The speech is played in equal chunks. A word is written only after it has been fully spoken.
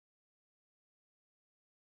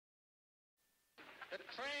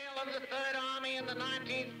Trail of the 3rd Army and the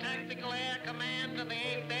 19th Tactical Air Command of the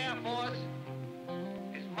 8th Air Force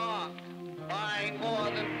is marked by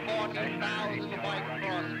more than 40,000 white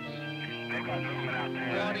crosses.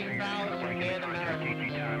 40,000 dead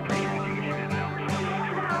Americans.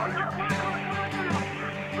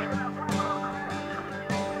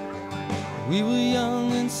 We were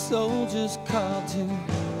young and soldiers called to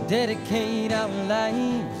dedicate our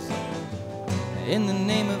lives in the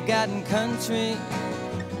name of God and country.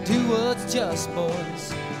 Do what's just,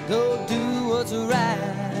 boys. Go do what's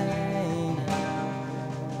right.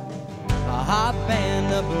 A hot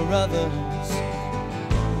band of brothers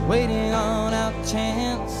waiting on our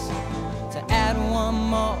chance to add one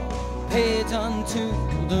more page unto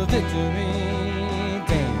the victory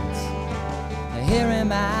dance. Here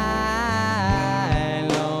am I,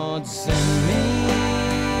 Lord, send me,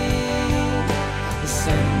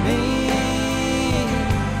 send me.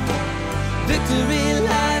 Victory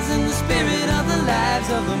lies in the spirit of the lives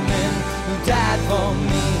of the men who died for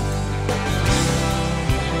me.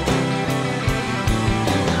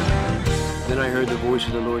 Then I heard the voice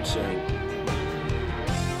of the Lord saying,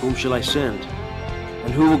 whom shall I send,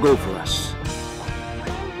 and who will go for us?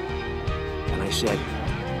 And I said,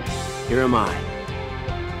 here am I.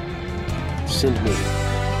 Send me.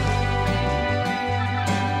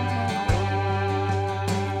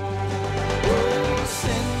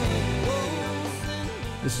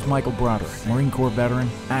 This is Michael Broderick, Marine Corps veteran,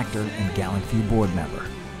 actor, and GallantFew board member.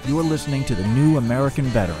 You are listening to the New American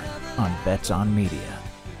Veteran on Vets on Media.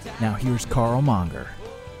 Now here's Carl Monger.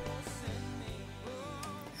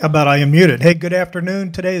 How about I am muted? Hey, good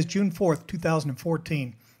afternoon. Today is June 4th,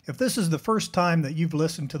 2014. If this is the first time that you've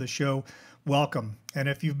listened to the show, welcome. And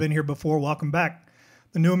if you've been here before, welcome back.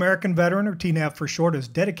 The New American Veteran, or TNAV for short, is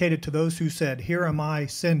dedicated to those who said, here am I,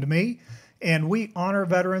 send me. And we honor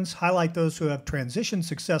veterans, highlight those who have transitioned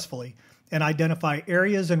successfully, and identify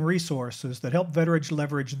areas and resources that help veterans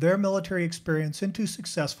leverage their military experience into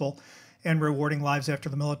successful and rewarding lives after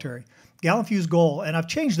the military. GallantFew's goal, and I've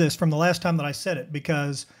changed this from the last time that I said it,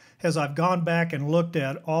 because as I've gone back and looked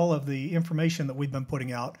at all of the information that we've been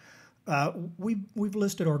putting out, we've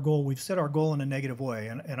listed our goal. We've set our goal in a negative way,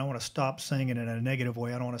 and I want to stop saying it in a negative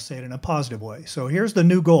way. I don't want to say it in a positive way. So here's the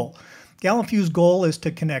new goal. GallantFew's goal is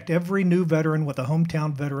to connect every new veteran with a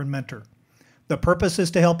hometown veteran mentor. The purpose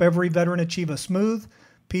is to help every veteran achieve a smooth,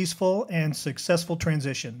 peaceful, and successful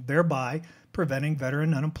transition, thereby preventing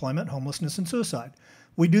veteran unemployment, homelessness, and suicide.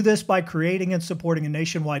 We do this by creating and supporting a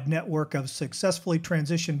nationwide network of successfully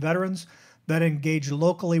transitioned veterans that engage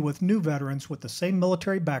locally with new veterans with the same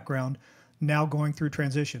military background now going through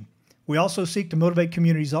transition. We also seek to motivate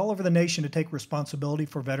communities all over the nation to take responsibility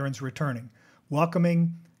for veterans returning,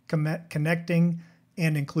 welcoming, connecting,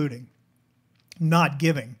 and including, not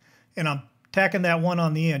giving. And I'm tacking that one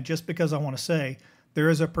on the end just because I want to say there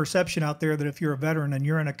is a perception out there that if you're a veteran and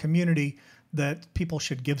you're in a community that people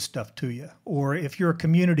should give stuff to you, or if you're a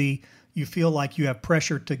community, you feel like you have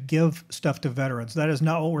pressure to give stuff to veterans. That is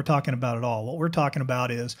not what we're talking about at all. What we're talking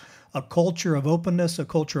about is a culture of openness, a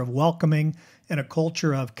culture of welcoming, and a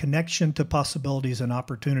culture of connection to possibilities and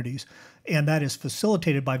opportunities. And that is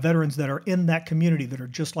facilitated by veterans that are in that community that are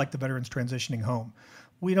just like the veterans transitioning home.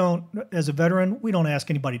 We don't, as a veteran, we don't ask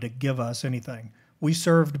anybody to give us anything. We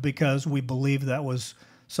served because we believed that was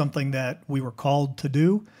something that we were called to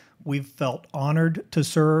do. We've felt honored to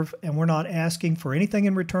serve, and we're not asking for anything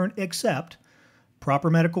in return except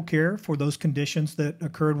proper medical care for those conditions that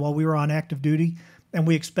occurred while we were on active duty. And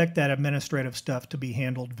we expect that administrative stuff to be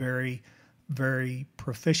handled very, very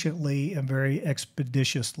proficiently and very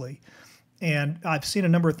expeditiously. And I've seen a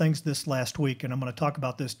number of things this last week, and I'm going to talk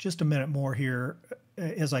about this just a minute more here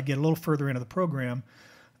as I get a little further into the program.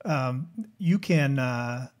 You can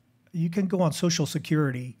go on Social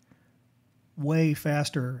Security way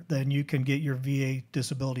faster than you can get your VA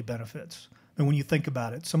disability benefits. And when you think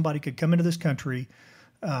about it, somebody could come into this country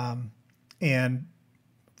and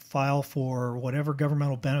file for whatever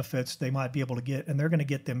governmental benefits they might be able to get, and they're going to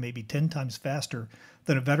get them maybe 10 times faster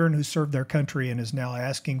than a veteran who served their country and is now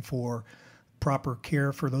asking for proper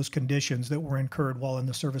care for those conditions that were incurred while in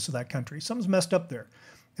the service of that country. Something's messed up there,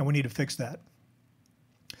 and we need to fix that.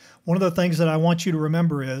 One of the things that I want you to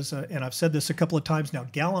remember is, and I've said this a couple of times now,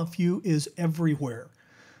 GallantFew is everywhere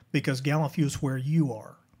because GallantFew is where you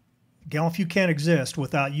are. GallantFew can't exist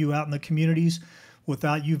without you out in the communities,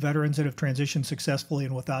 without you veterans that have transitioned successfully,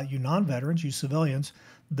 and without you non-veterans, you civilians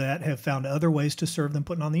that have found other ways to serve than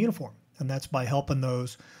putting on the uniform. And that's by helping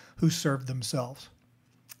those who served themselves.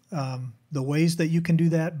 The ways that you can do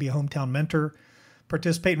that: be a hometown mentor,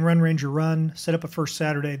 participate in Run Ranger Run, set up a first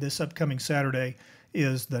Saturday this upcoming Saturday,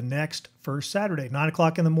 is the next first Saturday, 9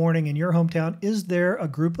 o'clock in the morning in your hometown. Is there a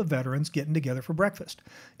group of veterans getting together for breakfast?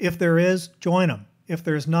 If there is, join them. If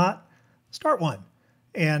there's not, start one.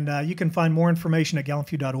 And you can find more information at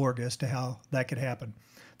GallantFew.org as to how that could happen.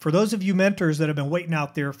 For those of you mentors that have been waiting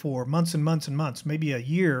out there for months and months and months, maybe a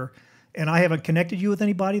year, and I haven't connected you with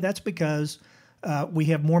anybody, that's because we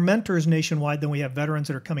have more mentors nationwide than we have veterans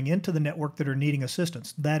that are coming into the network that are needing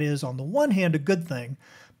assistance. That is, on the one hand, a good thing,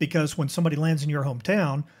 because when somebody lands in your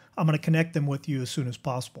hometown, I'm going to connect them with you as soon as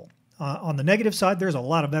possible. On the negative side, there's a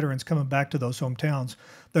lot of veterans coming back to those hometowns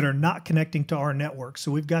that are not connecting to our network.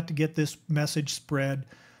 So we've got to get this message spread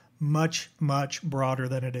much, much broader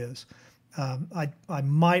than it is. I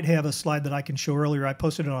might have a slide that I can show earlier. I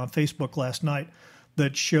posted it on Facebook last night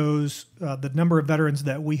that shows the number of veterans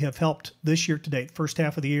that we have helped this year to date, first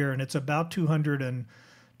half of the year, and it's about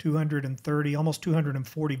 230, almost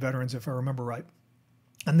 240 veterans, if I remember right.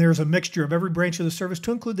 And there's a mixture of every branch of the service,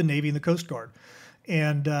 to include the Navy and the Coast Guard.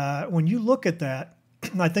 And when you look at that,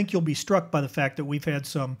 I think you'll be struck by the fact that we've had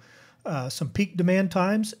some peak demand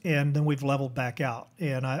times, and then we've leveled back out.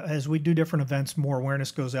 And as we do different events, more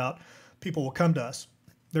awareness goes out. People will come to us.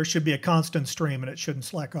 There should be a constant stream, and it shouldn't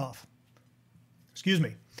slack off. Excuse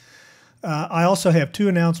me. I also have two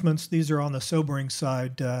announcements. These are on the sobering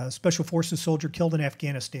side. Special Forces soldier killed in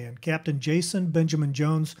Afghanistan. Captain Jason Benjamin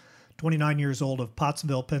Jones, 29 years old, of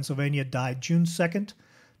Pottsville, Pennsylvania, died June 2nd,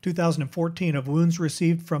 2014, of wounds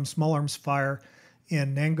received from small arms fire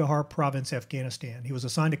in Nangarhar Province, Afghanistan. He was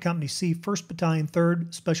assigned to Company C, 1st Battalion,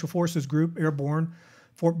 3rd Special Forces Group, Airborne,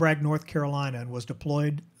 Fort Bragg, North Carolina, and was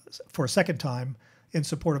deployed for a second time in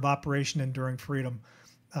support of Operation Enduring Freedom.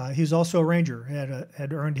 He's also a Ranger,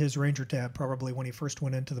 had earned his Ranger tab probably when he first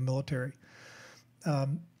went into the military.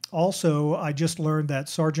 Also, I just learned that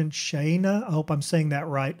Sergeant Shaina, I hope I'm saying that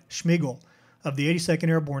right, Schmiegel of the 82nd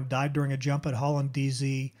Airborne died during a jump at Holland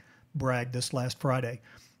DZ Bragg this last Friday.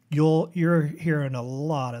 You're hearing a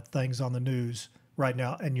lot of things on the news right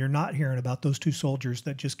now, and you're not hearing about those two soldiers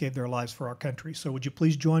that just gave their lives for our country. So would you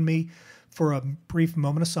please join me for a brief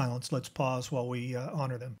moment of silence? Let's pause while we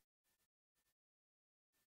honor them.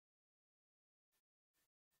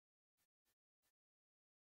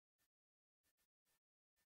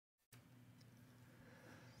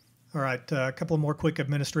 All right, a couple of more quick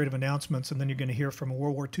administrative announcements, and then you're going to hear from a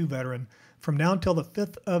World War II veteran. From now until the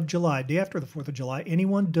 5th of July, day after the 4th of July,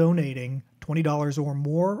 anyone donating $20 or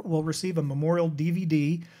more will receive a memorial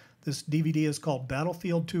DVD. This DVD is called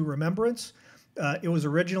Battlefield to Remembrance. It was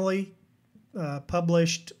originally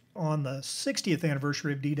published on the 60th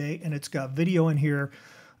anniversary of D-Day, and it's got video in here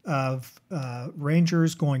of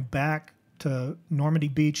Rangers going back to Normandy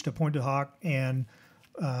Beach, to Pointe du Hoc, and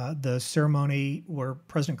the ceremony where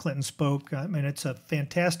President Clinton spoke. I mean, it's a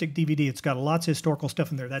fantastic DVD. It's got lots of historical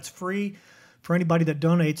stuff in there. That's free for anybody that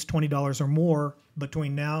donates $20 or more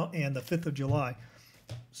between now and the 5th of July.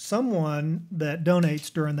 Someone that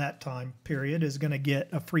donates during that time period is going to get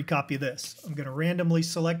a free copy of this. I'm going to randomly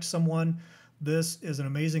select someone. This is an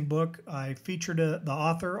amazing book. I featured the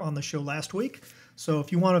author on the show last week. So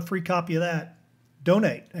if you want a free copy of that,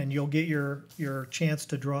 donate, and you'll get your chance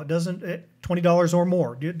to draw. $20 or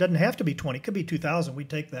more. It doesn't have to be 20. It could be 2,000. We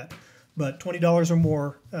take that. But $20 or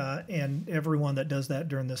more, and everyone that does that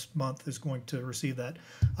during this month is going to receive that.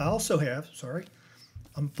 I also have, sorry,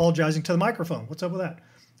 I'm apologizing to the microphone. What's up with that?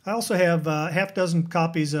 I also have half dozen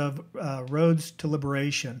copies of Roads to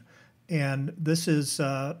Liberation, and this is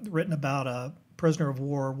written about a prisoner of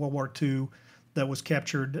war, World War II, that was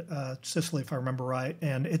captured, Sicily, if I remember right.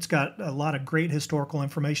 And it's got a lot of great historical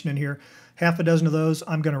information in here. Half a dozen of those.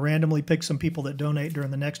 I'm going to randomly pick some people that donate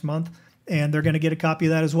during the next month, and they're going to get a copy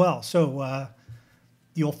of that as well. So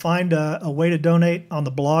you'll find a way to donate on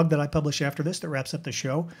the blog that I publish after this that wraps up the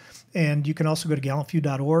show. And you can also go to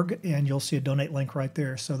GallantFew.org, and you'll see a donate link right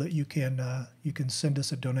there so that you can send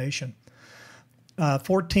us a donation.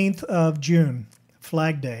 14th of June.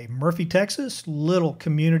 Flag Day, Murphy, Texas, little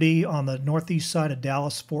community on the northeast side of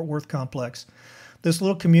Dallas-Fort Worth complex. This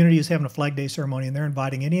little community is having a Flag Day ceremony, and they're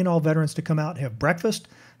inviting any and all veterans to come out and have breakfast,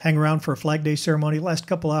 hang around for a Flag Day ceremony, last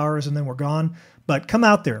couple hours, and then we're gone. But come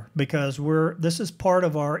out there, because this is part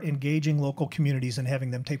of our engaging local communities and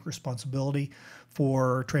having them take responsibility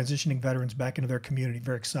for transitioning veterans back into their community.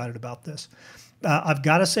 Very excited about this. I've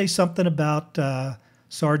got to say something about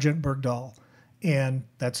Sergeant Bergdahl. And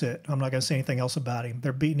that's it. I'm not going to say anything else about him.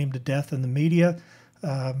 They're beating him to death in the media.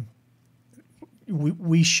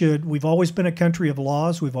 We've always been a country of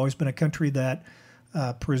laws. We've always been a country that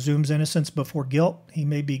presumes innocence before guilt. He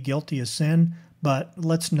may be guilty of sin, but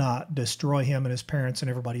let's not destroy him and his parents and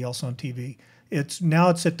everybody else on TV. It's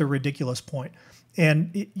at the ridiculous point.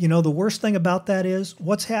 And, you know, the worst thing about that is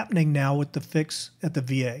what's happening now with the fix at the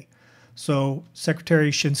VA. So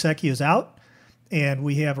Secretary Shinseki is out, and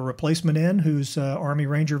we have a replacement in who's Army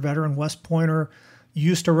Ranger veteran, West Pointer,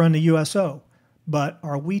 used to run the USO. But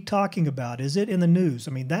are we talking about, is it in the news?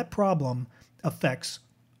 I mean, that problem affects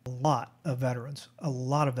a lot of veterans, a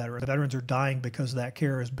lot of veterans. Veterans are dying because that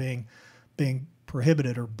care is being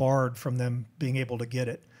prohibited or barred from them being able to get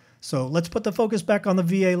it. So let's put the focus back on the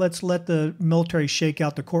VA. Let's let the military shake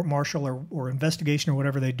out the court-martial or investigation or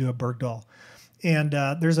whatever they do at Bergdahl. And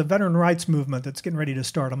there's a veteran rights movement that's getting ready to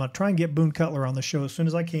start. I'm going to try and get Boone Cutler on the show as soon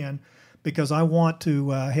as I can, because I want to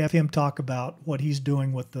have him talk about what he's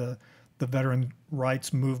doing with the veteran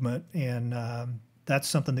rights movement. And that's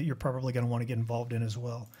something that you're probably going to want to get involved in as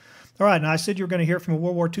well. All right, now I said you were going to hear from a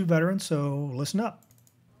World War II veteran, so listen up.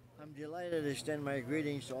 I'm delighted to extend my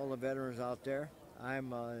greetings to all the veterans out there.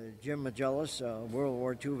 I'm Jim Magellas, a World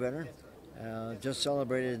War II veteran. Just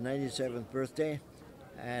celebrated his 97th birthday,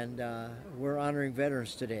 and we're honoring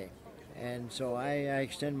veterans today. And so I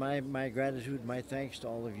extend my gratitude, my thanks to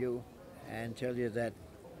all of you, and tell you that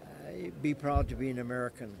be proud to be an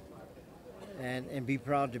American, and be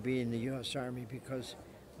proud to be in the U.S. Army, because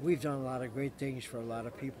we've done a lot of great things for a lot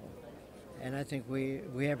of people. And I think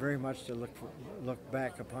we have very much to look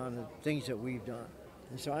back upon the things that we've done.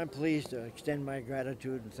 And so I'm pleased to extend my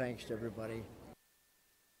gratitude and thanks to everybody.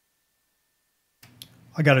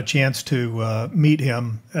 I got a chance to meet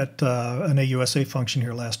him at an AUSA function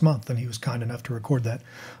here last month, and he was kind enough to record that.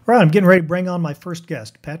 All right, I'm getting ready to bring on my first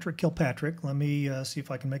guest, Patrick Kilpatrick. Let me see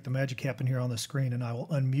if I can make the magic happen here on the screen, and I will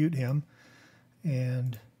unmute him.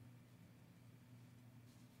 And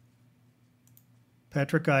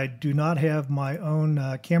Patrick, I do not have my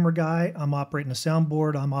own camera guy. I'm operating the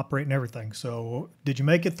soundboard. I'm operating everything. So did you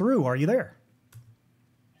make it through? Are you there?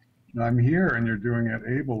 I'm here, and you're doing it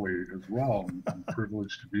ably as well. I'm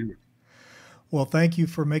privileged to be with you. Well, thank you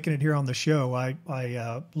for making it here on the show.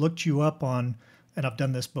 I looked you up on, and I've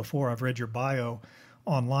done this before, I've read your bio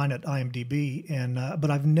online at IMDb, and but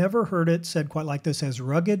I've never heard it said quite like this: as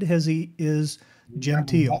rugged as he is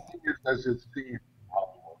genteel. Nothing is as it seems.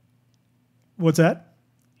 What's that?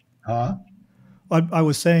 Huh? I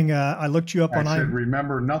was saying I looked you up on I said, IMDb.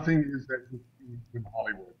 remember, nothing is as it seems in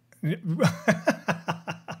Hollywood.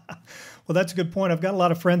 Well, that's a good point. I've got a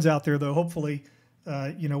lot of friends out there, though. Hopefully,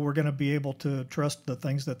 you know, we're going to be able to trust the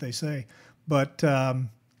things that they say. But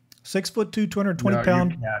 6'2", 220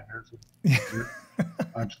 pound.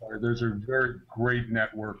 I'm sorry. There's a very great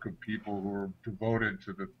network of people who are devoted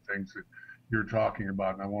to the things that you're talking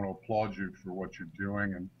about, and I want to applaud you for what you're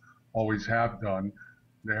doing and always have done.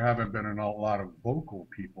 There haven't been a lot of vocal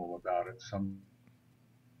people about it. Some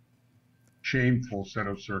shameful set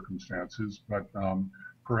of circumstances, but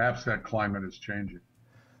perhaps that climate is changing.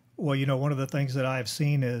 Well, you know, one of the things that I've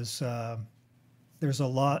seen is there's a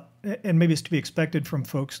lot, and maybe it's to be expected from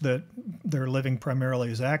folks that their living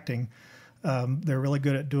primarily is acting. They're really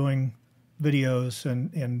good at doing videos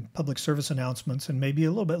and public service announcements, and maybe a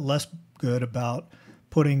little bit less good about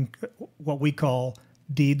putting what we call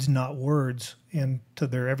deeds, not words, into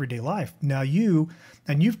their everyday life. Now you've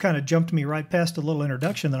kind of jumped me right past a little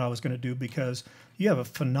introduction that I was going to do, because you have a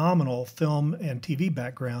phenomenal film and TV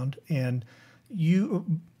background, and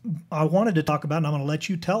I wanted to talk about, and I'm going to let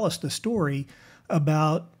you tell us the story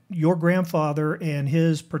about your grandfather and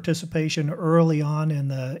his participation early on in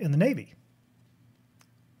the Navy.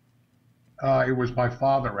 It was my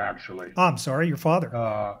father, actually. Oh, I'm sorry, your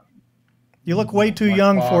father. You look way too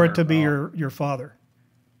young for it to be your father.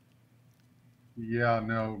 Yeah,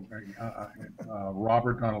 no.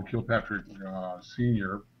 Robert Donald Kilpatrick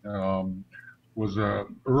Sr. Was a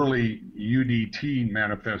early UDT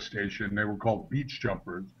manifestation. They were called beach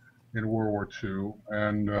jumpers in World War II,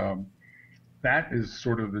 and that is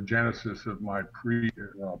sort of the genesis of my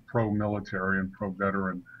pro-military and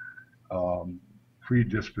pro-veteran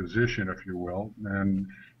predisposition, if you will. And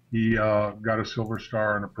he got a Silver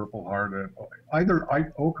Star and a Purple Heart at either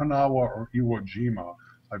Okinawa or Iwo Jima.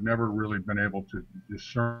 I've never really been able to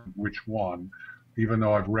discern which one, even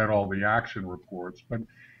though I've read all the action reports. But,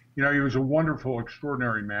 you know, he was a wonderful,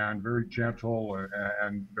 extraordinary man, very gentle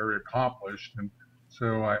and very accomplished. And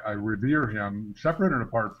so I revere him, separate and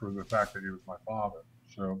apart from the fact that he was my father.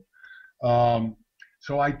 So,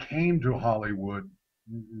 so I came to Hollywood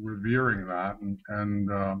revering that, and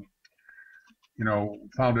you know,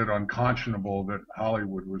 found it unconscionable that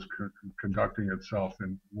Hollywood was conducting itself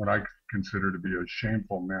in what I consider to be a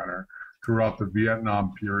shameful manner throughout the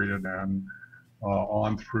Vietnam period and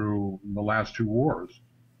on through the last two wars.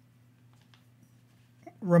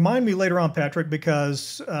 Remind me later on, Patrick,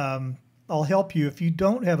 because I'll help you. If you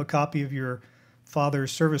don't have a copy of your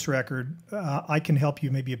father's service record, I can help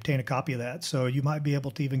you maybe obtain a copy of that. So you might be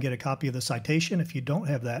able to even get a copy of the citation if you don't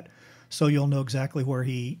have that, so you'll know exactly where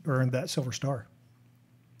he earned that Silver Star.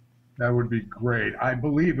 That would be great. I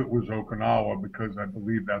believe it was Okinawa because I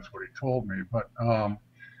believe that's what he told me. But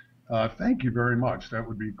thank you very much. That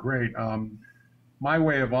would be great. My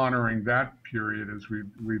way of honoring that period is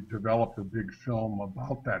we've developed a big film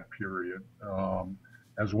about that period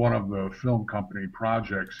as one of the film company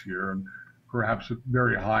projects here, and perhaps a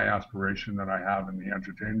very high aspiration that I have in the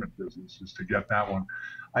entertainment business is to get that one.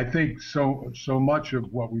 I think so much of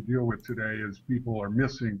what we deal with today is people are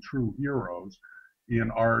missing true heroes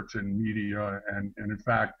in art and media, and in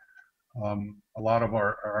fact, a lot of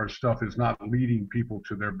our stuff is not leading people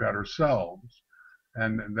to their better selves,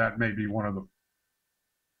 and that may be one of the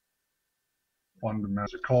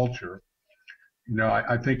fundamentals of culture. You know,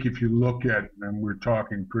 I think if you look at, and we're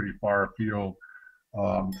talking pretty far afield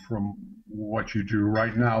from what you do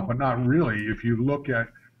right now, but not really. If you look at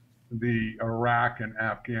the Iraq and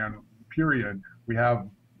Afghan period, we have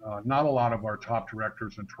not a lot of our top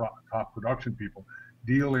directors and top production people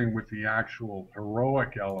dealing with the actual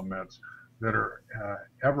heroic elements that are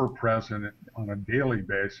ever present on a daily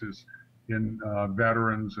basis in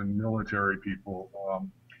veterans and military people.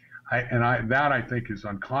 That I think is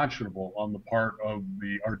unconscionable on the part of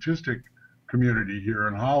the artistic community here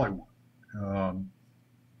in Hollywood.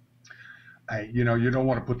 You know, you don't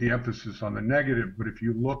want to put the emphasis on the negative, but if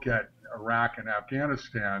you look at Iraq and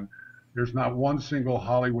Afghanistan, there's not one single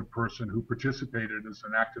Hollywood person who participated as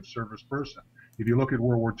an active service person. If you look at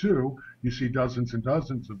World War II, you see dozens and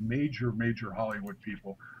dozens of major Hollywood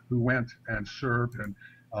people who went and served and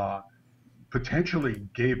potentially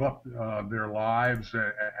gave up their lives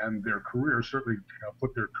and their careers, certainly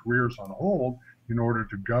put their careers on hold in order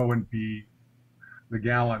to go and be the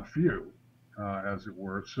gallant few, as it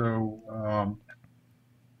were. So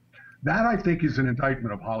that I think is an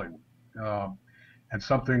indictment of Hollywood. And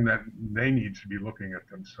something that they need to be looking at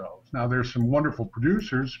themselves. Now, there's some wonderful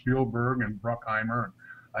producers, Spielberg and Bruckheimer.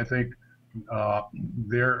 I think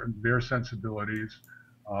their sensibilities,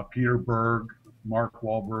 Peter Berg, Mark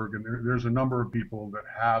Wahlberg, and there's a number of people that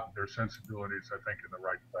have their sensibilities, I think, in the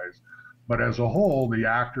right place. But as a whole, the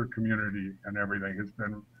actor community and everything has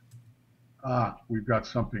been, we've got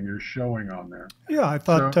something you're showing on there. Yeah, I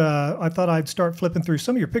thought I'd start flipping through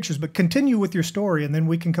some of your pictures, but continue with your story, and then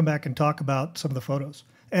we can come back and talk about some of the photos.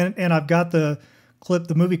 And I've got the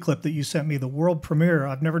movie clip that you sent me, the world premiere.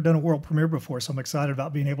 I've never done a world premiere before, so I'm excited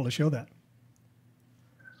about being able to show that.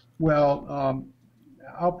 Well,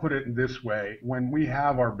 I'll put it in this way. When we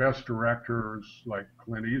have our best directors like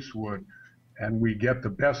Clint Eastwood, and we get the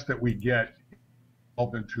best that we get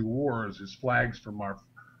involved in two wars is flags from our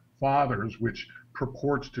fathers, which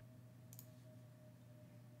purports to.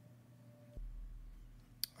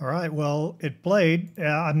 All right, well, it played.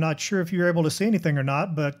 I'm not sure if you were able to see anything or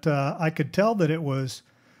not, but I could tell that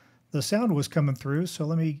the sound was coming through. So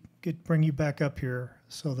let me bring you back up here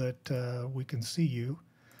so that we can see you.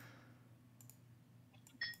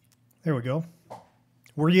 There we go.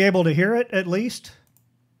 Were you able to hear it at least?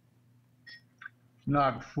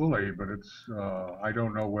 Not fully, but it's, I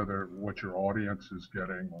don't know what your audience is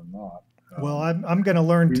getting or not. Well, I'm going to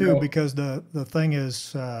learn too, because the thing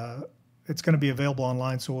is, it's going to be available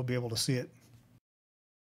online, so we'll be able to see it.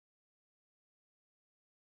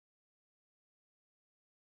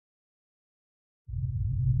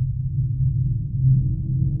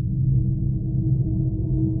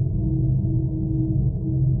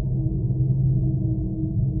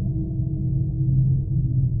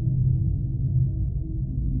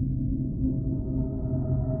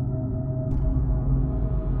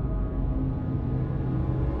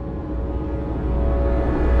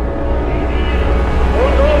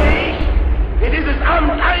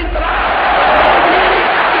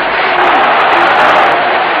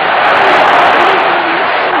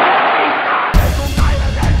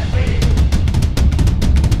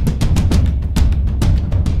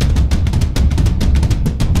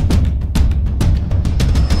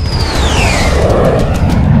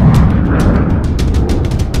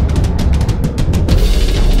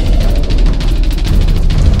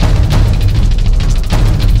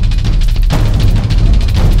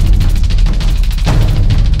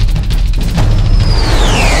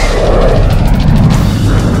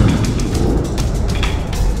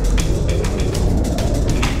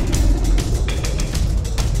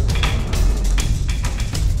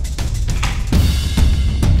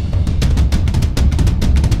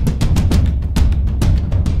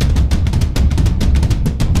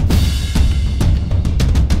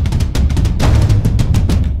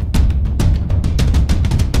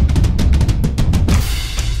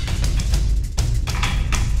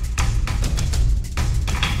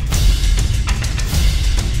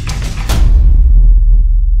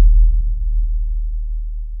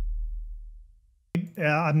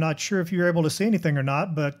 I'm not sure if you're able to see anything or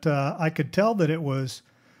not, but I could tell that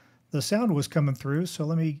the sound was coming through. So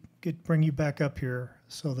let me bring you back up here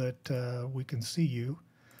so that we can see you.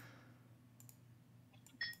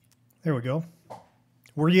 There we go.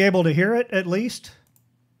 Were you able to hear it at least?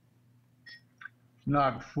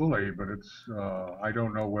 Not fully, but it's, I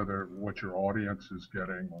don't know what your audience is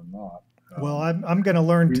getting or not. Well, I'm going to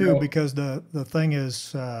learn too, because the thing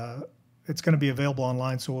is, it's going to be available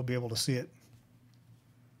online, so we'll be able to see it.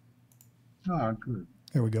 Ah, good.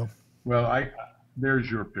 There we go. Well, there's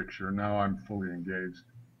your picture. Now I'm fully engaged.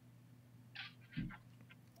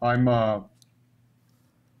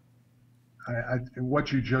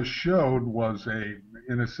 What you just showed was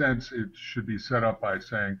in a sense, it should be set up by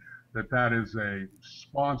saying that is a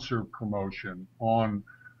sponsor promotion on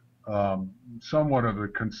somewhat of the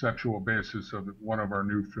conceptual basis of one of our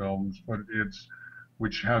new films, but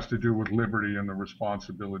which has to do with liberty and the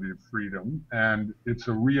responsibility of freedom. And it's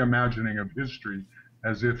a reimagining of history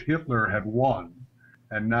as if Hitler had won.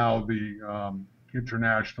 And now the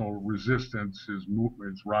international resistance is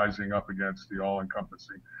rising up against the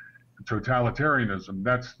all-encompassing totalitarianism.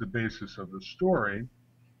 That's the basis of the story.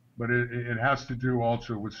 But it has to do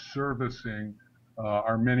also with servicing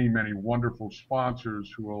our many, many wonderful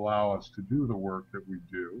sponsors who allow us to do the work that we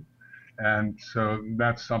do. And so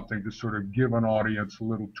that's something to sort of give an audience a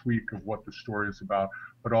little tweak of what the story is about,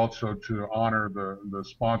 but also to honor the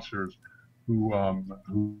sponsors who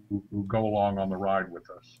go along on the ride with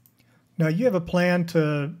us. Now, you have a plan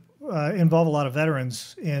to involve a lot of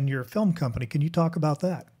veterans in your film company. Can you talk about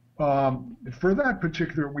that? For that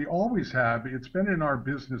particular, we always have. It's been in our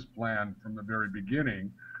business plan from the very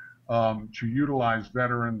beginning to utilize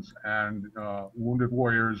veterans and wounded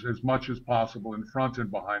warriors as much as possible in front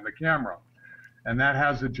and behind the camera. And that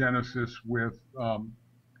has a genesis with,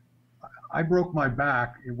 I broke my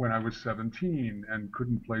back when I was 17 and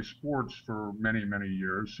couldn't play sports for many, many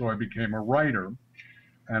years. So I became a writer.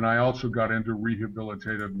 And I also got into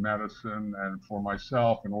rehabilitative medicine and for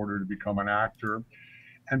myself in order to become an actor.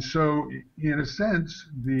 And so, in a sense,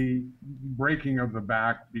 the breaking of the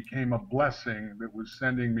back became a blessing that was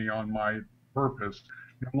sending me on my purpose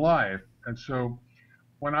in life. And so,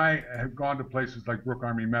 when I have gone to places like Brooke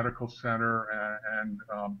Army Medical Center and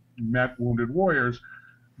met wounded warriors,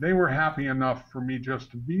 they were happy enough for me just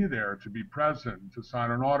to be there, to be present, to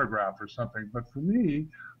sign an autograph or something. But for me,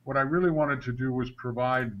 what I really wanted to do was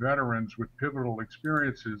provide veterans with pivotal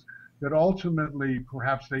experiences that ultimately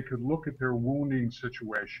perhaps they could look at their wounding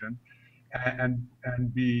situation and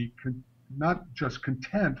be not just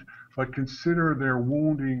content, but consider their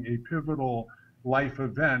wounding a pivotal life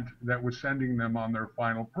event that was sending them on their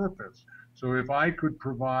final purpose. So if I could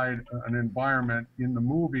provide an environment in the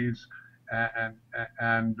movies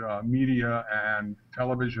and media and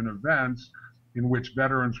television events in which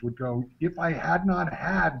veterans would go, if I had not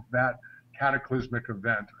had that cataclysmic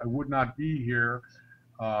event, I would not be here.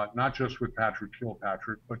 Not just with Patrick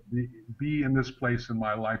Kilpatrick, but be in this place in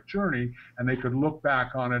my life journey, and they could look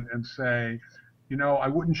back on it and say, you know, I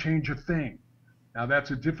wouldn't change a thing. Now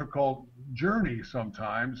that's a difficult journey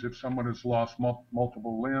sometimes if someone has lost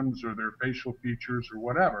multiple limbs or their facial features or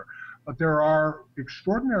whatever. But there are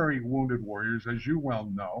extraordinary wounded warriors, as you well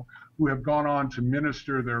know, who have gone on to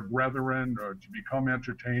minister their brethren or to become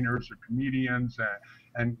entertainers or comedians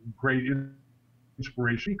and great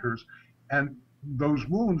inspiration seekers. And those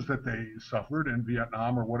wounds that they suffered in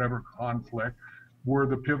Vietnam or whatever conflict were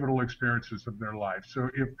the pivotal experiences of their life. So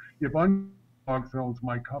if Underdog Films,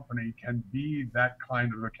 my company, can be that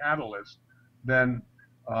kind of a catalyst, then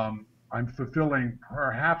I'm fulfilling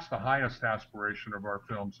perhaps the highest aspiration of our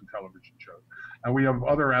films and television shows. And we have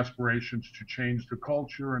other aspirations to change the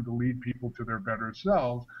culture and to lead people to their better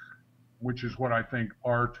selves, which is what I think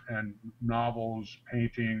art and novels,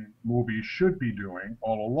 painting, movies should be doing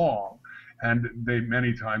all along. And they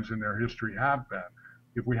many times in their history have been.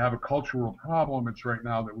 If we have a cultural problem, it's right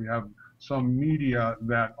now that we have some media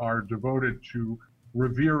that are devoted to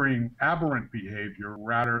revering aberrant behavior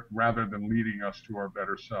rather than leading us to our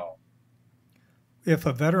better self. If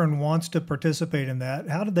a veteran wants to participate in that,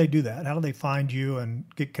 how do they do that? How do they find you and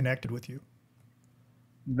get connected with you?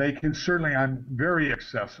 They can certainly, I'm very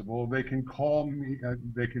accessible. They can call me,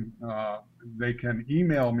 they can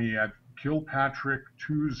email me at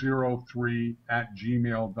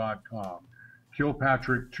kilpatrick203@gmail.com.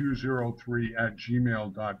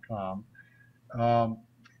 kilpatrick203@gmail.com.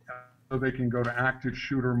 So they can go to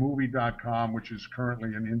activeshootermovie.com, which is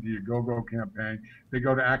currently an Indiegogo campaign. They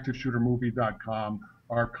go to activeshootermovie.com.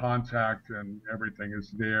 Our contact and everything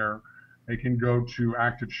is there. They can go to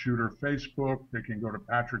Active Shooter Facebook. They can go to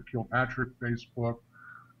Patrick Kilpatrick Facebook.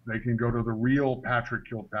 They can go to the real Patrick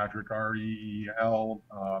Kilpatrick, REEL,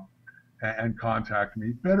 and contact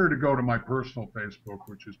me. Better to go to my personal Facebook,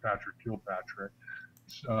 which is Patrick Kilpatrick.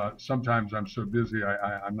 Sometimes I'm so busy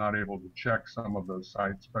I'm not able to check some of those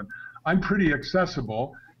sites, but I'm pretty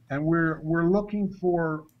accessible, and we're looking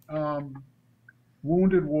for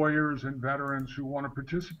wounded warriors and veterans who want to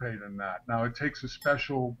participate in that. Now, it takes a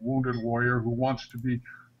special wounded warrior who wants to be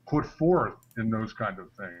put forth in those kind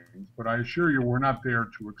of things, but I assure you we're not there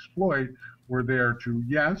to exploit. We're there to,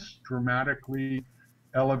 yes, dramatically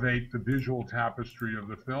elevate the visual tapestry of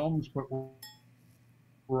the films, but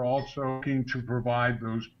we're also looking to provide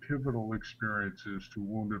those pivotal experiences to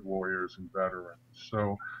wounded warriors and veterans.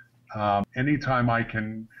 So anytime I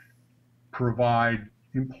can provide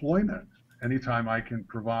employment, anytime I can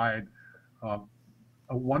provide a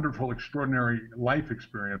wonderful, extraordinary life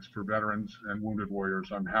experience for veterans and wounded warriors,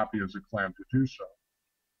 I'm happy as a clam to do so.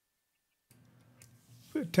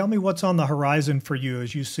 Tell me what's on the horizon for you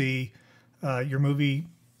as you see your movie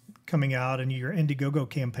coming out and your Indiegogo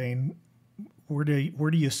campaign. Where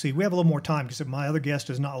do you see? We have a little more time because my other guest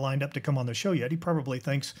is not lined up to come on the show yet. He probably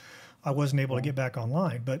thinks I wasn't able to get back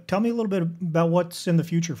online. But tell me a little bit about what's in the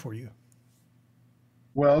future for you.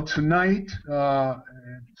 Well, tonight at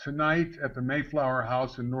the Mayflower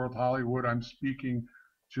House in North Hollywood, I'm speaking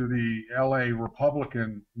to the LA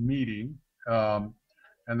Republican meeting, and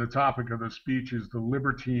the topic of the speech is the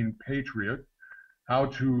Libertine Patriot, how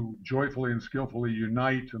to joyfully and skillfully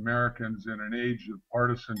unite Americans in an age of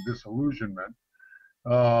partisan disillusionment.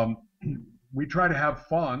 We try to have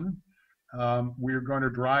fun. We are going to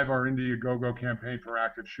drive our Indiegogo campaign for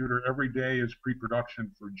Active Shooter. Every day is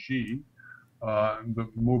pre-production for G, the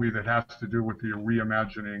movie that has to do with the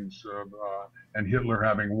reimaginings of and Hitler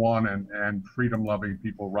having won and freedom-loving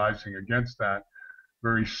people rising against that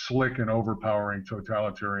very slick and overpowering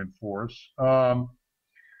totalitarian force.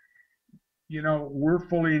 You know, we're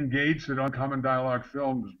fully engaged at Uncommon Dialogue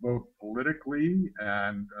Films, both politically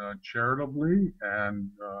and charitably and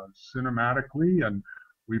cinematically, and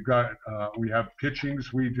we have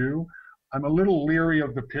pitchings we do. I'm a little leery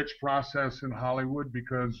of the pitch process in Hollywood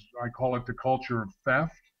because I call it the culture of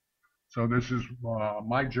theft. So this is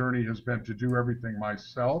my journey has been to do everything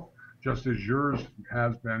myself, just as yours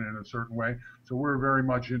has been in a certain way. So we're very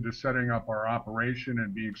much into setting up our operation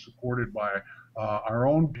and being supported by our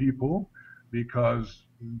own people, because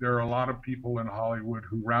there are a lot of people in Hollywood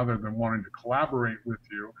who, rather than wanting to collaborate with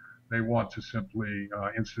you, they want to simply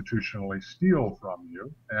institutionally steal from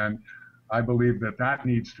you. And I believe that that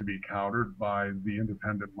needs to be countered by the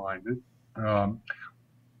independent-minded.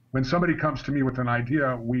 When somebody comes to me with an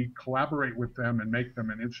idea, we collaborate with them and make them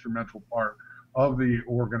an instrumental part of the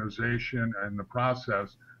organization and the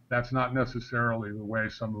process. That's not necessarily the way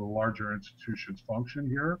some of the larger institutions function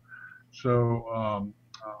here. So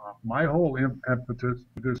my whole impetus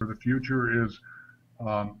for the future is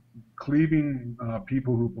cleaving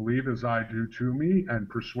people who believe as I do to me and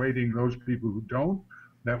persuading those people who don't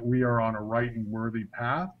that we are on a right and worthy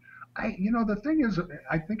path. The thing is,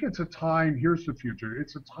 I think it's a time, here's the future,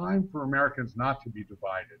 it's a time for Americans not to be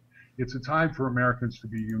divided. It's a time for Americans to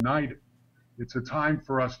be united. It's a time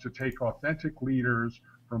for us to take authentic leaders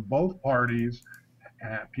from both parties,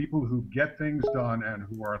 people who get things done and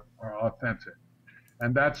who are authentic.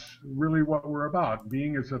 And that's really what we're about,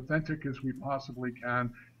 being as authentic as we possibly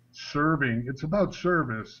can, serving. It's about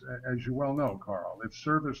service, as you well know, Carl. It's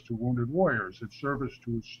service to wounded warriors. It's service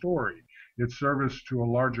to a story. It's service to a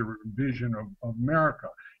larger vision of America.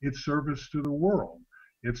 It's service to the world.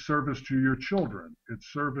 It's service to your children.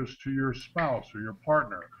 It's service to your spouse or your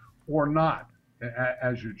partner, or not,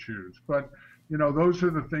 as you choose. But, those are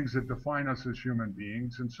the things that define us as human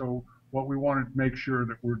beings. And so what we want to make sure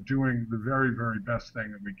that we're doing the very, very best thing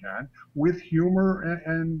that we can with humor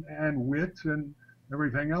and wit and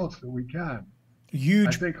everything else that we can.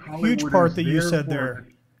 Huge part that you said there.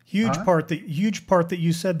 Huge part that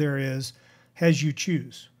you said there is as you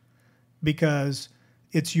choose, because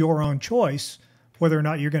it's your own choice whether or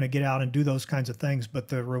not you're going to get out and do those kinds of things. But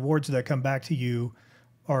the rewards that come back to you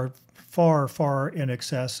are far, far in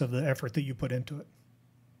excess of the effort that you put into it.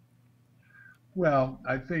 Well,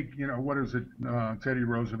 I think, what is it? Teddy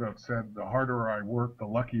Roosevelt said, the harder I work, the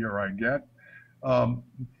luckier I get.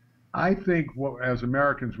 I think as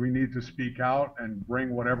Americans, we need to speak out and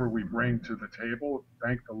bring whatever we bring to the table.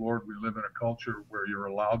 Thank the Lord we live in a culture where you're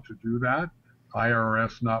allowed to do that,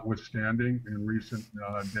 IRS notwithstanding in recent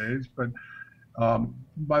days. But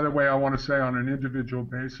by the way, I want to say on an individual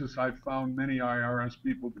basis, I've found many IRS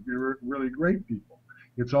people to be really great people.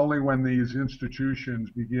 It's only when these institutions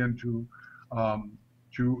begin to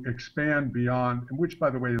to expand beyond, which, by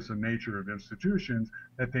the way, is the nature of institutions,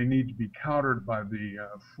 that they need to be countered by the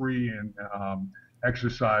free and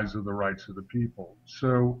exercise of the rights of the people.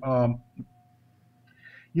 So,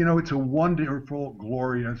 you know, it's a wonderful,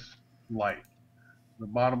 glorious life. The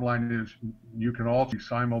bottom line is you can also be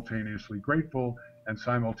simultaneously grateful and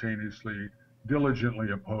simultaneously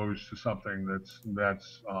diligently opposed to something that's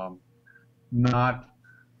not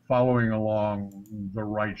following along the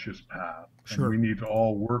righteous path. Sure. And we need to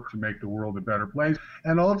all work to make the world a better place.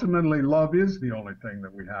 And ultimately, love is the only thing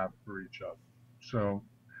that we have for each other. So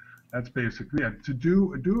that's basically it. To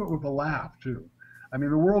do it with a laugh, too. I mean,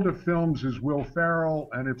 the world of films is Will Ferrell,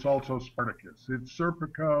 and it's also Spartacus. It's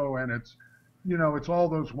Serpico, and it's, you know, it's all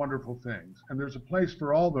those wonderful things. And there's a place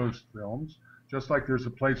for all those films, just like there's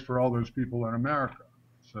a place for all those people in America.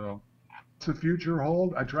 So what's the future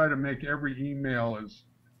hold? I try to make every email as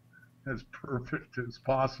perfect as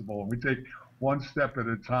possible. We take one step at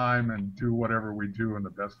a time and do whatever we do in the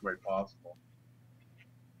best way possible.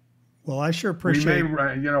 Well, I sure appreciate. We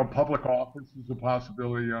may, you know, public office is a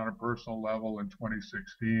possibility on a personal level in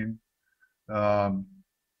 2016.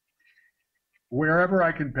 Wherever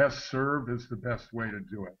I can best serve is the best way to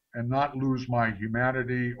do it, and not lose my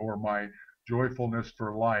humanity or my joyfulness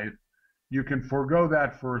for life. You can forego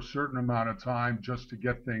that for a certain amount of time just to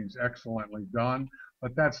get things excellently done,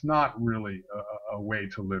 but that's not really a way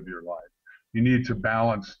to live your life. You need to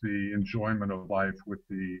balance the enjoyment of life with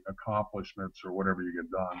the accomplishments or whatever you get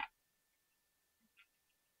done.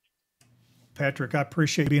 Patrick, I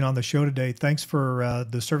appreciate being on the show today. Thanks for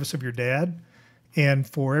the service of your dad and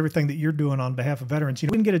for everything that you're doing on behalf of veterans. You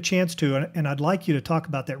know, we didn't get a chance to, and I'd like you to talk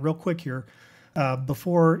about that real quick here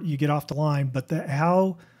before you get off the line, but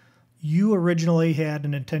how you originally had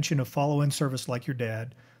an intention of following service like your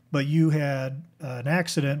dad, but you had an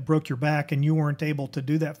accident, broke your back, and you weren't able to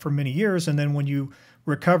do that for many years. And then when you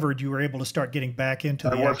recovered, you were able to start getting back into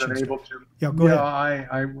the action. I wasn't able to. Yeah, go ahead.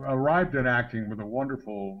 I arrived at acting with a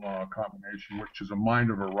wonderful combination, which is a mind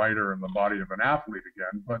of a writer and the body of an athlete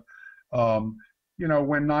again. But, you know,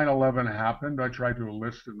 when 9/11 happened, I tried to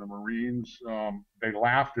enlist in the Marines. They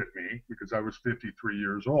laughed at me because I was 53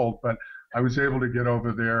 years old, but I was able to get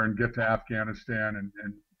over there and get to Afghanistan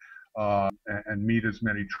and meet as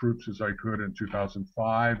many troops as I could in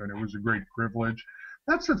 2005, and it was a great privilege.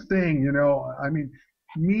 That's the thing, you know, I mean,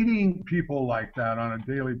 meeting people like that on a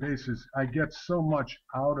daily basis, I get so much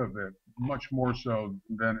out of it, much more so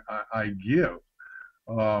than I give.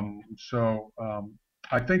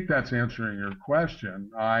 I think that's answering your question.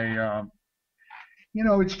 You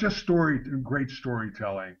know, it's just great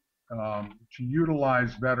storytelling. To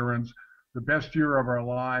utilize veterans, the best year of our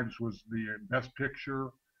lives was the best picture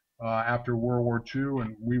after World War II,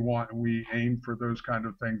 and we aim for those kind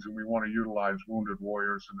of things, and we want to utilize wounded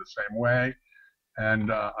warriors in the same way.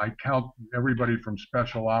 And I count everybody from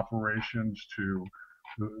special operations to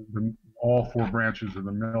all 4 branches of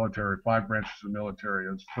the military, 5 branches of the military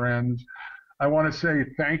as friends. I want to say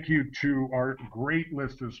thank you to our great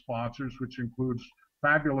list of sponsors, which includes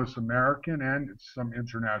fabulous American and some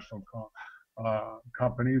international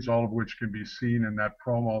companies, all of which can be seen in that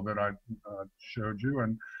promo that I showed you.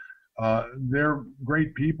 And they're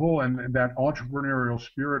great people, and that entrepreneurial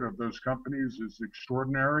spirit of those companies is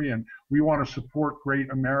extraordinary. And we want to support great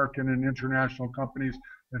American and international companies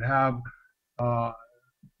that have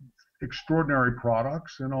extraordinary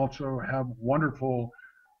products and also have wonderful,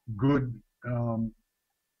 good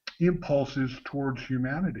impulses towards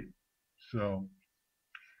humanity. So,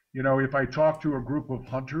 you know, if I talk to a group of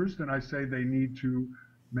hunters, then I say they need to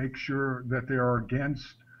make sure that they are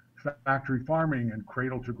against factory farming and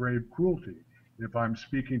cradle-to-grave cruelty. If I'm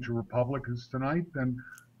speaking to Republicans tonight, then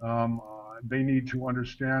they need to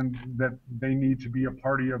understand that they need to be a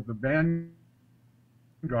party of the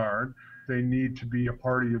vanguard. They need to be a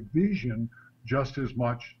party of vision just as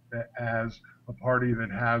much as a party that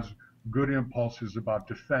has good impulses about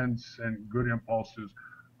defense and good impulses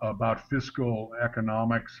about fiscal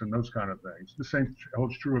economics and those kind of things. The same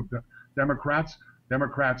holds true of the Democrats.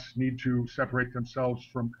 Democrats need to separate themselves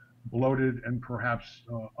from bloated and perhaps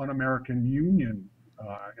un-American union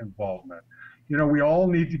involvement. You know, we all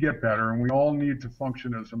need to get better, and we all need to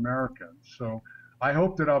function as Americans. So I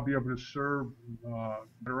hope that I'll be able to serve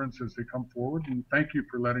veterans as they come forward, and thank you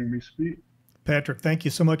for letting me speak. Patrick, thank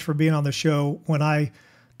you so much for being on the show. When I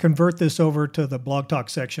convert this over to the Blog Talk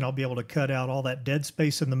section, I'll be able to cut out all that dead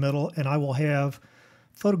space in the middle, and I will have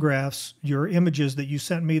photographs, your images that you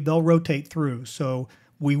sent me, they'll rotate through. So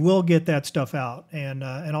we will get that stuff out, and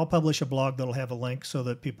I'll publish a blog that'll have a link so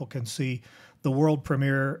that people can see the world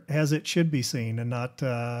premiere as it should be seen and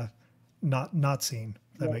not seen.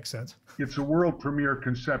 that makes sense. It's a world premiere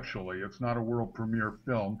conceptually. It's not a world premiere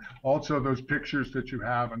film. Also, those pictures that you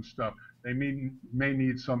have and stuff, they may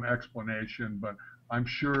need some explanation, but I'm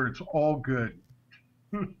sure it's all good.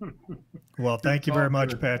 Well, thank you very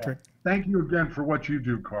much, Patrick. Thank you again for what you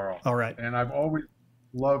do, Carl. All right. And I've always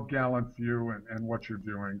loved GallantFew and what you're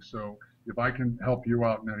doing. So if I can help you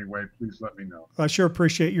out in any way, please let me know. I sure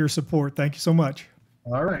appreciate your support. Thank you so much.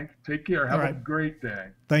 All right. Take care. Have a great day.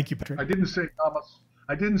 Thank you, Patrick. I didn't say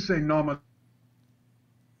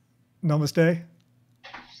Namaste.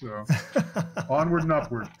 So onward and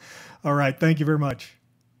upward. All right. Thank you very much.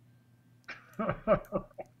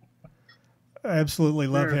 I absolutely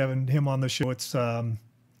love having him on the show. It's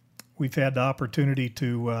we've had the opportunity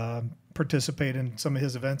to participate in some of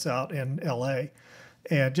his events out in LA,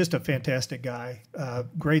 and just a fantastic guy,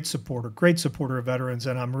 great supporter of veterans.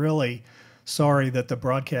 And I'm really sorry that the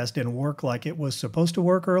broadcast didn't work like it was supposed to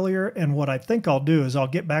work earlier. And what I think I'll do is I'll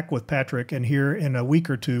get back with Patrick, and here in a week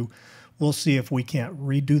or two, we'll see if we can't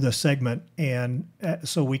redo the segment, and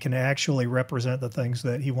so we can actually represent the things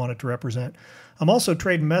that he wanted to represent. I'm also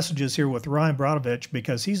trading messages here with Ryan Brodovich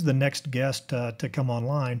because he's the next guest to come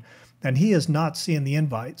online, and he is not seeing the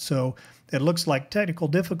invite. So it looks like technical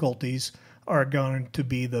difficulties are going to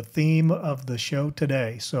be the theme of the show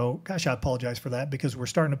today. So, gosh, I apologize for that because we're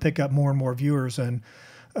starting to pick up more and more viewers, and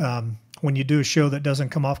when you do a show that doesn't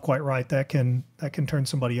come off quite right, that can turn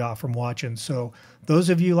somebody off from watching. So those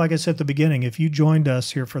of you, like I said at the beginning, if you joined us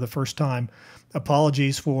here for the first time,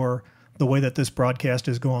 apologies for the way that this broadcast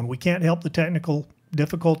is going. We can't help the technical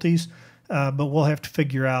difficulties, but we'll have to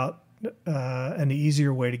figure out an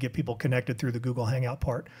easier way to get people connected through the Google Hangout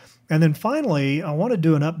part. And then finally, I want to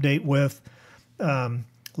do an update with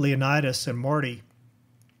Leonidas and Marty,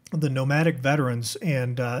 the nomadic veterans,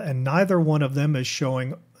 and neither one of them is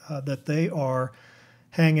showing that they are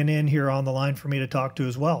hanging in here on the line for me to talk to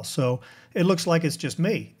as well. So it looks like it's just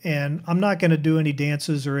me, and I'm not going to do any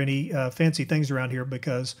dances or any fancy things around here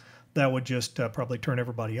because that would just probably turn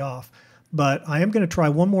everybody off. But I am going to try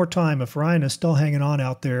one more time. If Ryan is still hanging on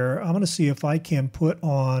out there, I'm going to see if I can put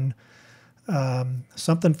on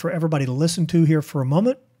something for everybody to listen to here for a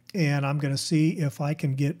moment, and I'm going to see if I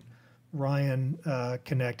can get Ryan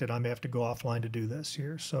connected. I may have to go offline to do this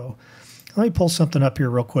here. So let me pull something up here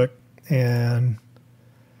real quick, and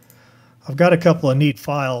I've got a couple of neat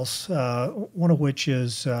files, one of which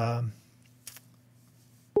is a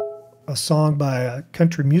song by a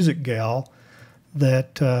country music gal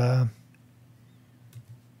that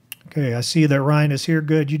okay, I see that Ryan is here.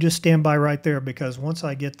 Good. You just stand by right there, because once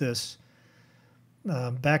I get this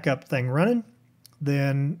backup thing running,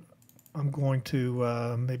 then I'm going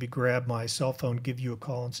to maybe grab my cell phone, give you a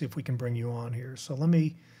call, and see if we can bring you on here. So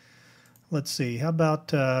let's see. How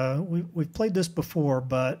about we've played this before,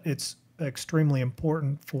 but it's extremely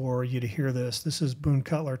important for you to hear this. This is Boone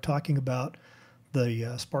Cutler talking about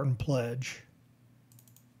the Spartan Pledge.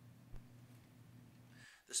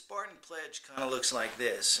 The Spartan Pledge kind of looks like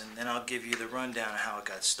this, and then I'll give you the rundown of how it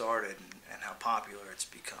got started and how popular it's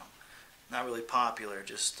become. Not really popular,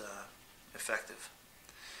 just effective.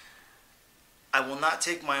 I will not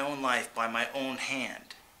take my own life by my own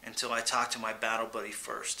hand until I talk to my battle buddy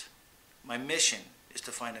first. My mission is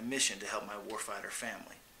to find a mission to help my warfighter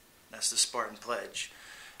family. That's the Spartan Pledge.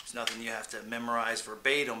 It's nothing you have to memorize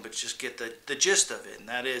verbatim, but just get the gist of it. And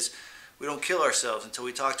that is, we don't kill ourselves until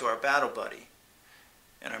we talk to our battle buddy.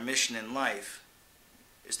 And our mission in life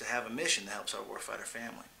is to have a mission that helps our warfighter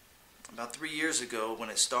family. About 3 years ago when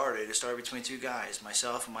it started between two guys,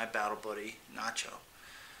 myself and my battle buddy, Nacho.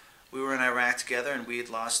 We were in Iraq together, and we'd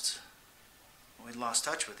lost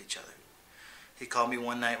touch with each other. He called me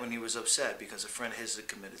one night when he was upset because a friend of his had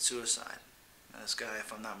committed suicide. Now, this guy,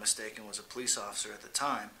 if I'm not mistaken, was a police officer at the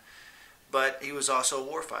time, but he was also a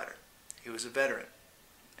warfighter. He was a veteran.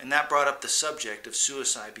 And that brought up the subject of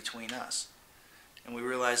suicide between us. And we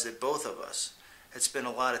realized that both of us had spent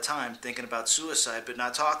a lot of time thinking about suicide but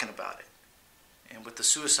not talking about it. And with the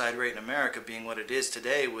suicide rate in America being what it is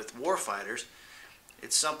today with warfighters,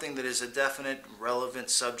 it's something that is a definite, relevant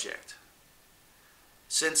subject.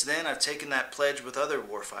 Since then, I've taken that pledge with other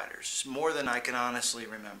warfighters, more than I can honestly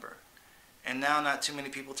remember. And now not too many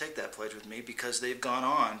people take that pledge with me because they've gone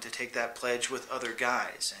on to take that pledge with other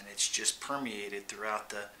guys, and it's just permeated throughout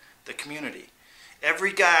the community.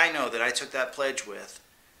 Every guy I know that I took that pledge with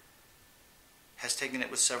has taken it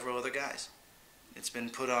with several other guys. It's been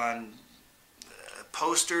put on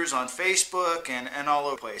posters on Facebook and all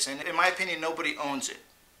over the place. And in my opinion, nobody owns it.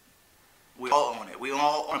 We all own it. We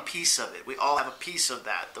all own a piece of it. We all have a piece of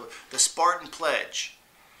that, the Spartan Pledge,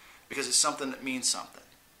 because it's something that means something.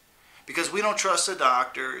 Because we don't trust the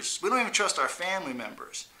doctors. We don't even trust our family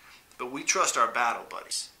members. But we trust our battle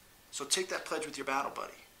buddies. So take that pledge with your battle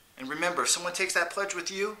buddy. And remember, if someone takes that pledge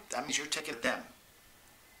with you, that means you're taking them.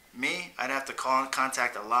 Me, I'd have to call and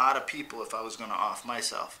contact a lot of people if I was going to off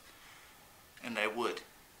myself. And I would,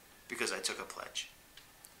 because I took a pledge.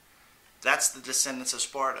 That's the descendants of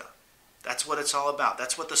Sparta. That's what it's all about.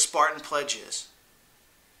 That's what the Spartan pledge is.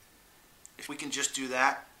 If we can just do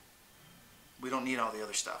that, we don't need all the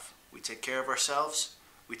other stuff. We take care of ourselves,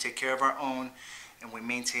 we take care of our own, and we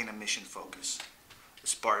maintain a mission focus. The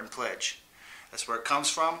Spartan pledge. That's where it comes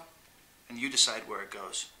from, and you decide where it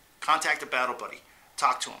goes. Contact a battle buddy.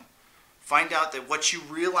 Talk to him. Find out that what you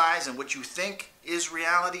realize and what you think is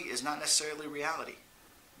reality is not necessarily reality.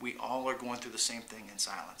 We all are going through the same thing in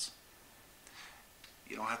silence.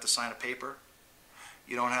 You don't have to sign a paper.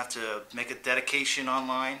 You don't have to make a dedication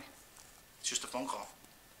online. It's just a phone call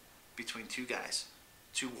between two guys,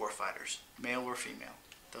 two warfighters, male or female,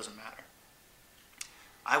 doesn't matter.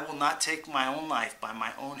 I will not take my own life by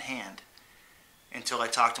my own hand until I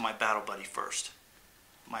talk to my battle buddy first.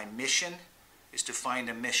 My mission is to find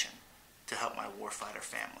a mission to help my warfighter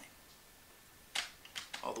family.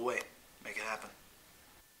 All the way. Make it happen.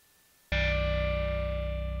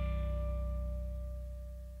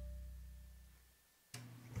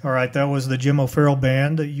 All right, that was the Jim O'Farrell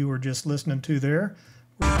Band that you were just listening to there.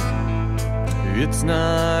 It's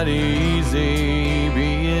not easy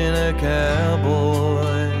being a cowboy.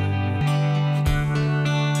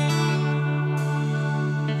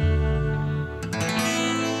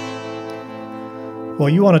 Well,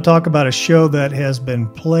 you want to talk about a show that has been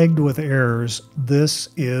plagued with errors. This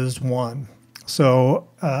is one. So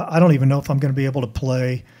I don't even know if I'm going to be able to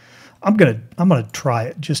play. I'm gonna try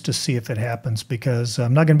it just to see if it happens, because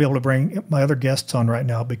I'm not going to be able to bring my other guests on right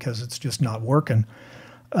now because it's just not working.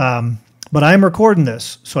 But I am recording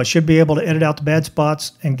this, so I should be able to edit out the bad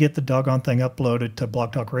spots and get the doggone thing uploaded to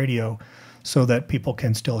Blog Talk Radio so that people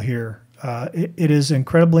can still hear. It is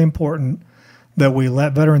incredibly important that we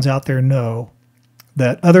let veterans out there know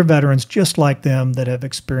that other veterans just like them that have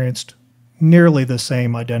experienced nearly the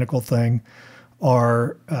same identical thing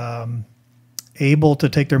are able to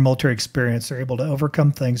take their military experience. They're able to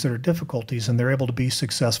overcome things that are difficulties, and they're able to be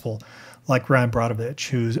successful, like Ryan Brodovich,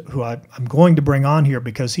 who I'm going to bring on here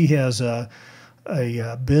because he has a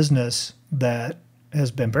business that has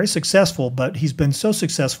been very successful, but he's been so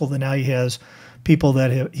successful that now he has people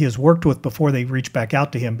that he has worked with before they reach back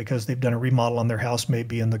out to him because they've done a remodel on their house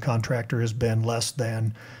maybe, and the contractor has been less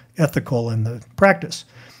than ethical in the practice.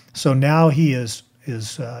 So now he is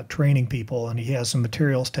training people, and he has some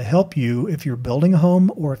materials to help you if you're building a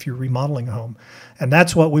home or if you're remodeling a home. And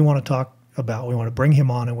that's what we want to talk about. We want to bring him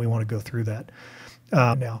on, and we want to go through that.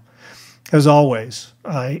 Now, as always,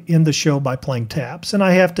 I end the show by playing taps. And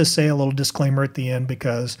I have to say a little disclaimer at the end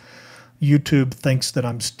because YouTube thinks that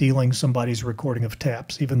I'm stealing somebody's recording of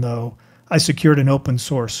taps, even though I secured an open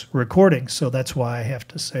source recording. So that's why I have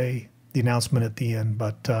to say the announcement at the end.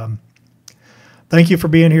 But thank you for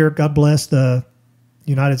being here. God bless the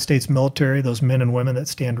United States military, those men and women that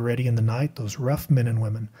stand ready in the night, those rough men and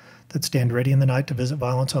women that stand ready in the night to visit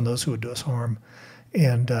violence on those who would do us harm.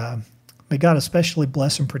 And may God especially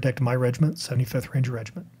bless and protect my regiment, 75th Ranger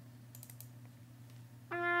Regiment.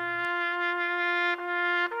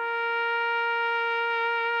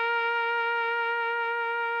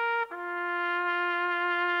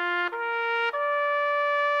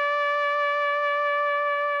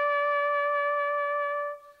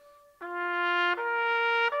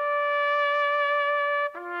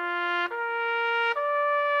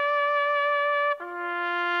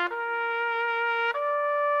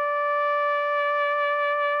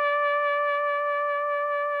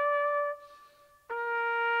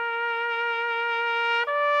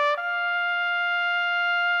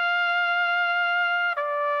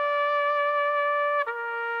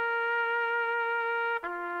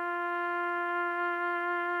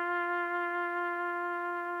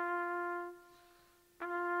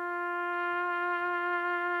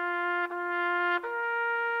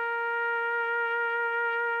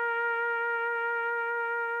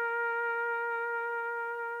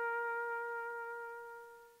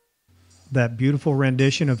 That beautiful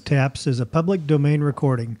rendition of Taps is a public domain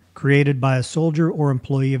recording created by a soldier or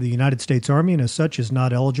employee of the United States Army, and as such is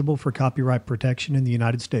not eligible for copyright protection in the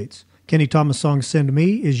United States. Kenny Thomas' song Send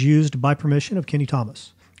Me is used by permission of Kenny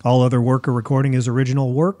Thomas. All other work or recording is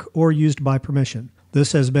original work or used by permission.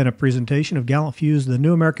 This has been a presentation of GallantFew's The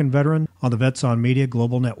New American Veteran on the Vets on Media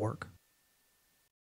Global Network.